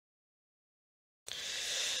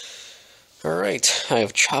Alright, I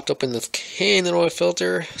have chopped open this K&N Oil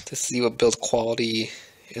filter to see what build quality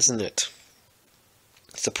is in it.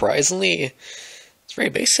 Surprisingly, it's very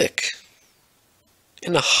basic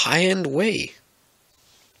in a high-end way.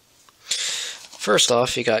 First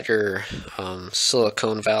off, you got your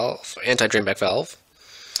silicone valve, anti-drainback valve.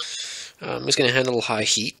 It's going to handle high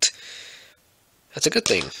heat. That's a good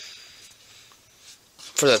thing.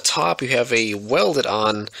 For the top, you have a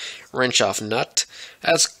welded-on wrench-off nut.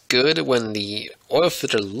 That's good when the oil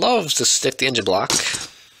filter loves to stick the engine block.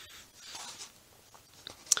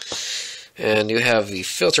 And you have the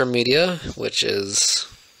filter media, which is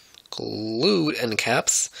glued end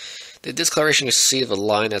caps. The discoloration you see of a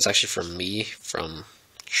line, that's actually from me, from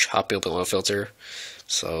chopping open oil filter.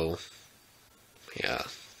 So, yeah.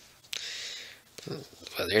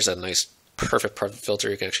 But there's a nice, perfect part of the filter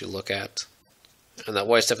you can actually look at. And that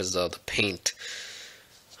white stuff is the paint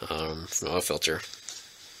from the oil filter.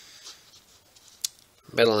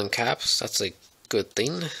 Metal end caps, that's a good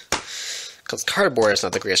thing. Because cardboard is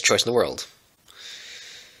not the greatest choice in the world.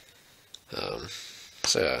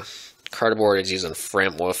 So, cardboard is used on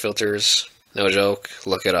Fram oil filters. No joke,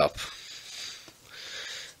 look it up.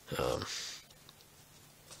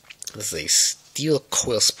 This is a steel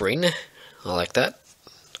coil spring. I like that.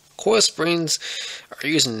 Coil springs are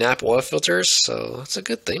used in Napa oil filters, so that's a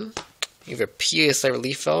good thing. You have a PSI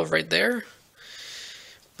relief valve right there.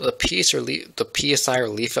 What the PSI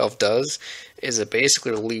relief valve does is it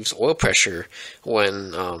basically relieves oil pressure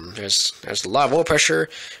when there's a lot of oil pressure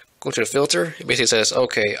going to the filter. It basically says,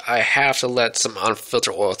 okay, I have to let some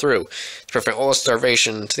unfiltered oil through to prevent oil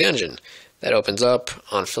starvation to the engine. That opens up,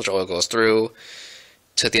 unfiltered oil goes through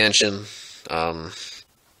to the engine,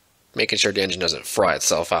 making sure the engine doesn't fry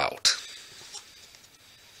itself out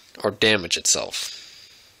or damage itself.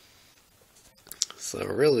 So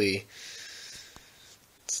really,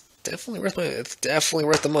 it's definitely worth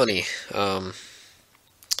the money.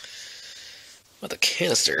 But the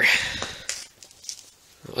canister,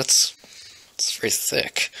 it's very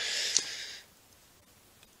thick.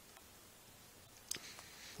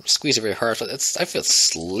 Squeeze it very hard. I feel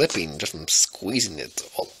it's slipping just from squeezing it. It's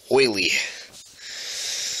all oily.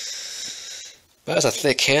 But that's a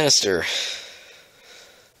thick canister.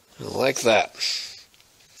 I like that.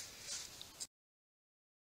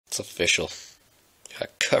 It's official.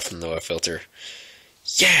 Got cut from the oil filter.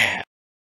 Yeah!